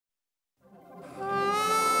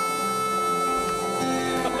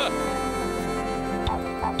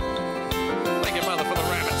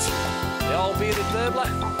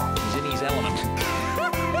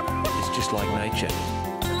just like nature.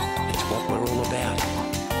 It's what we're all about.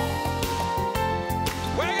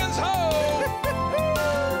 Wagons ho!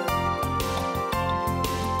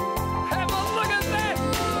 Have a look at that!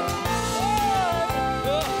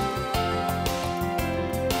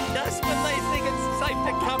 Just when they think it's safe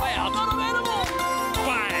to come out. Not an animal!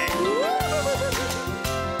 Bang!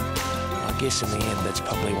 I guess in the end, that's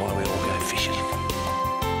probably why we all go fishing.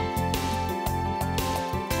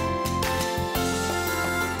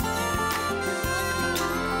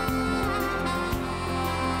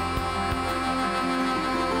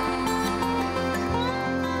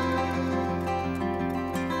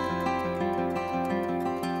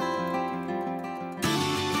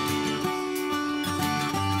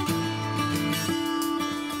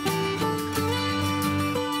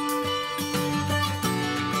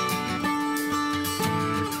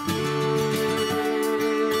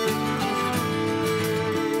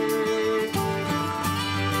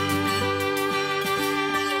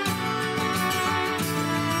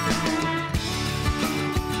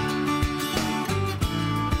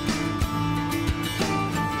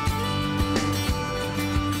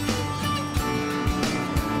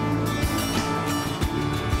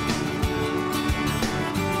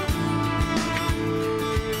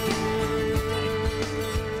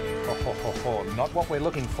 Not what we're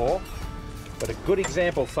looking for, but a good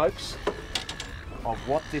example, folks, of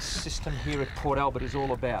what this system here at Port Albert is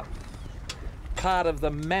all about. Part of the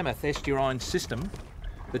mammoth estuarine system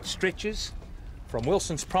that stretches from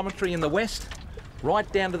Wilson's Promontory in the west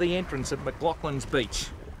right down to the entrance at McLaughlin's Beach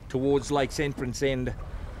towards Lake's entrance end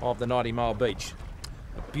of the 90 Mile Beach.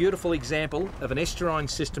 A beautiful example of an estuarine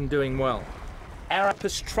system doing well.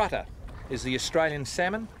 Arapus trutter is the Australian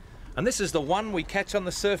salmon, and this is the one we catch on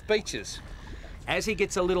the surf beaches. As he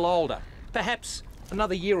gets a little older, perhaps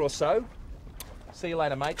another year or so, see you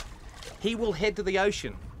later, mate, he will head to the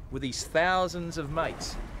ocean with his thousands of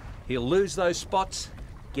mates. He'll lose those spots,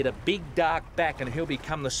 get a big dark back, and he'll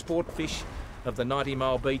become the sport fish of the 90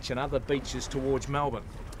 Mile Beach and other beaches towards Melbourne.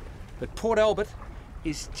 But Port Albert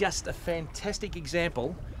is just a fantastic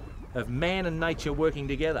example of man and nature working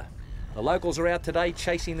together. The locals are out today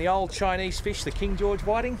chasing the old Chinese fish, the King George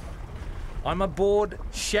whiting. I'm aboard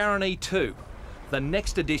Sharon E2, the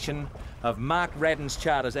next edition of Mark Radden's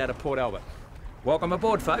charters out of Port Albert. Welcome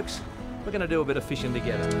aboard, folks. We're going to do a bit of fishing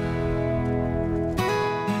together.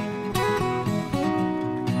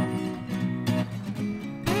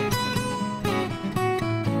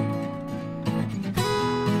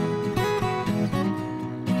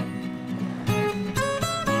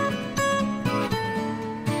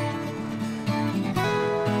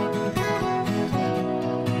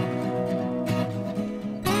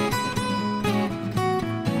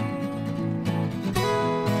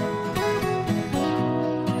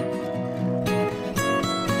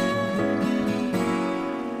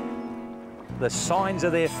 The signs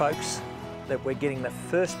are there, folks, that we're getting the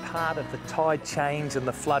first part of the tide change and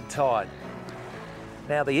the flood tide.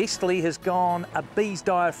 Now the easterly has gone a bee's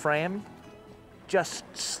diaphragm just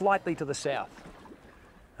slightly to the south,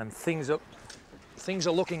 and things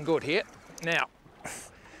are looking good here. Now,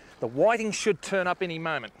 the whiting should turn up any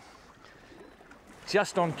moment.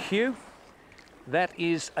 Just on cue, that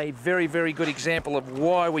is a very, very good example of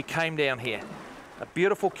why we came down here. A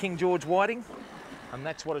beautiful King George whiting, and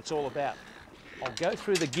that's what it's all about. I'll go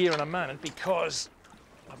through the gear in a moment because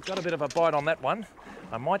I've got a bit of a bite on that one.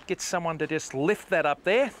 I might get someone to just lift that up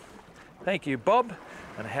there. Thank you, Bob.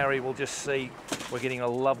 And Harry will just see we're getting a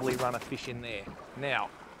lovely run of fish in there. Now,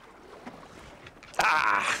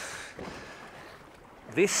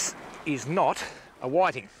 this is not a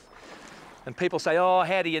whiting. And people say, oh,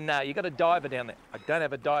 how do you know? You've got a diver down there. I don't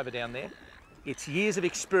have a diver down there. It's years of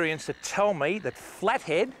experience that tell me that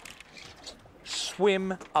flathead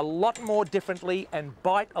swim a lot more differently and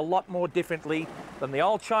bite a lot more differently than the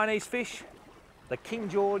old Chinese fish, the King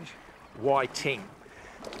George whiting.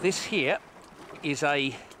 This here is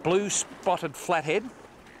a blue spotted flathead.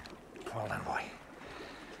 Well done, boy.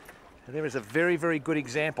 There is a very, very good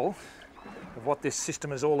example of what this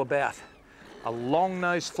system is all about. A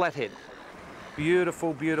long-nosed flathead.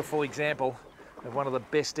 Beautiful, beautiful example of one of the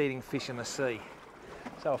best eating fish in the sea.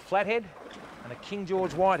 So a flathead and a King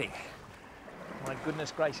George whiting. My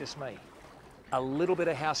goodness gracious me. A little bit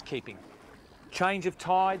of housekeeping. Change of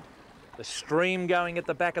tide, the stream going at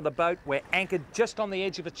the back of the boat. We're anchored just on the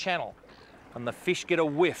edge of a channel and the fish get a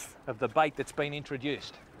whiff of the bait that's been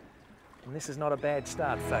introduced. And this is not a bad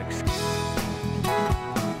start, folks.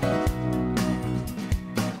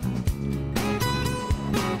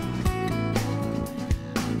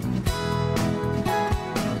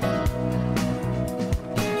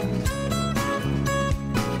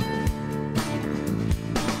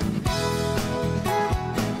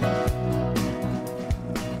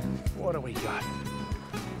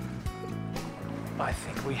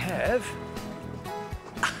 we have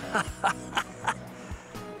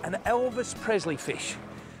an Elvis Presley fish,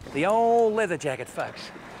 the old Leatherjacket,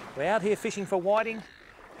 folks. We're out here fishing for whiting,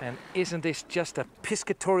 and isn't this just a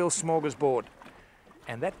piscatorial smorgasbord?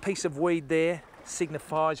 And that piece of weed there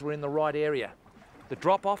signifies we're in the right area. The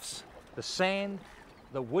drop-offs, the sand,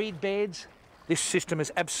 the weed beds, this system is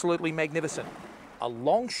absolutely magnificent. A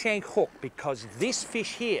long shank hook, because this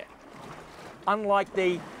fish here, unlike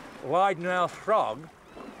the wide-mouthed frog,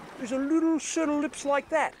 there's a little set of lips like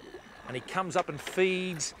that. And he comes up and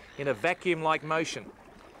feeds in a vacuum-like motion.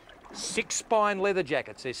 6 spine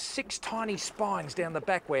Leatherjackets. There's 6 tiny spines down the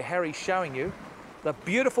back where Harry's showing you. The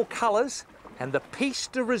beautiful colours and the piece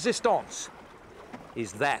de resistance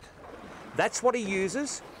is that. That's what he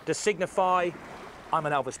uses to signify, I'm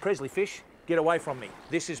an Elvis Presley fish, get away from me.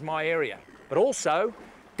 This is my area. But also,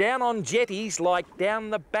 down on jetties, like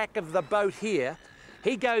down the back of the boat here,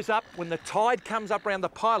 he goes up when the tide comes up around the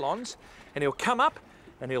pylons, and he'll come up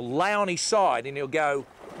and he'll lay on his side and he'll go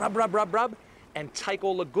rub, rub, rub, rub, and take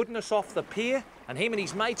all the goodness off the pier, and him and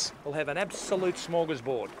his mates will have an absolute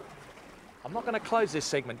smorgasbord. I'm not going to close this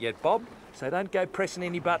segment yet, Bob, so don't go pressing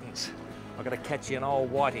any buttons. I've got to catch you an old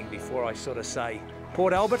whiting before I sort of say,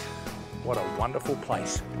 Port Albert, what a wonderful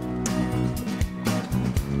place.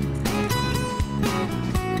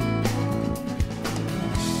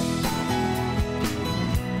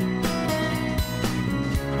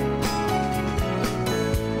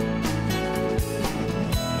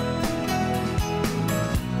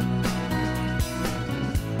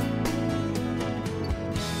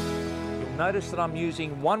 Notice that I'm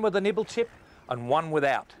using one with a nibble tip and one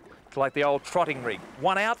without. It's like the old trotting rig.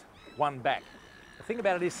 One out, one back. The thing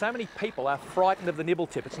about it is so many people are frightened of the nibble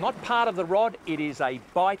tip. It's not part of the rod, it is a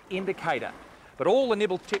bite indicator. But all the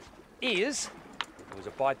nibble tip is, there was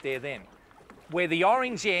a bite there then, where the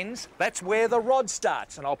orange ends, that's where the rod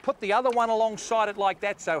starts. And I'll put the other one alongside it like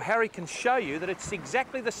that so Harry can show you that it's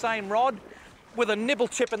exactly the same rod with a nibble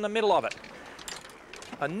tip in the middle of it.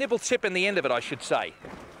 A nibble tip in the end of it, I should say.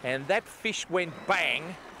 And that fish went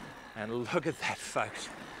bang, and look at that, folks.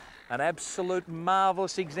 An absolute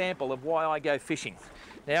marvellous example of why I go fishing.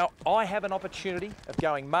 Now, I have an opportunity of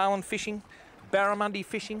going marlin fishing, barramundi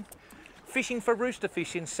fishing, fishing for rooster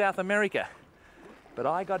fish in South America. But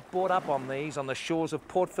I got brought up on these on the shores of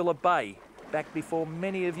Port Phillip Bay, back before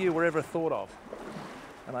many of you were ever thought of.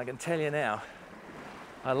 And I can tell you now,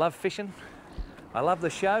 I love fishing, I love the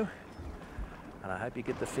show, and I hope you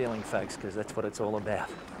get the feeling, folks, because that's what it's all about.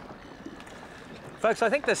 Folks, I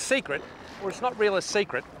think the secret, or it's not really a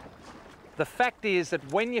secret, the fact is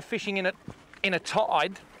that when you're fishing in a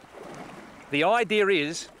tide, the idea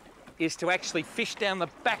is to actually fish down the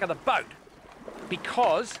back of the boat,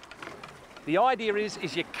 because the idea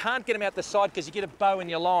is you can't get them out the side because you get a bow in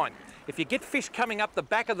your line. If you get fish coming up the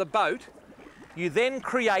back of the boat, you then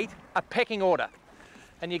create a pecking order.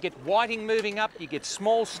 And you get whiting moving up, you get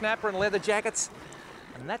small snapper and Leatherjackets,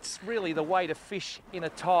 and that's really the way to fish in a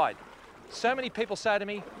tide. So many people say to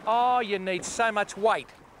me, oh, you need so much weight.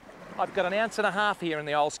 I've got 1.5 ounces here in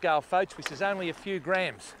the old scale, folks, which is only a few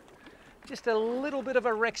grams. Just a little bit of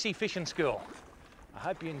a Rexy fishing school. I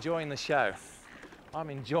hope you're enjoying the show.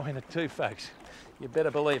 I'm enjoying it too, folks. You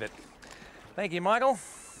better believe it. Thank you, Michael.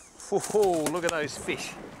 Whoa, look at those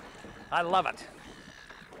fish. I love it.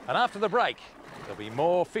 And after the break, there'll be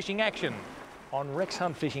more fishing action on Rex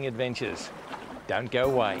Hunt Fishing Adventures. Don't go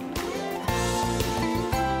away.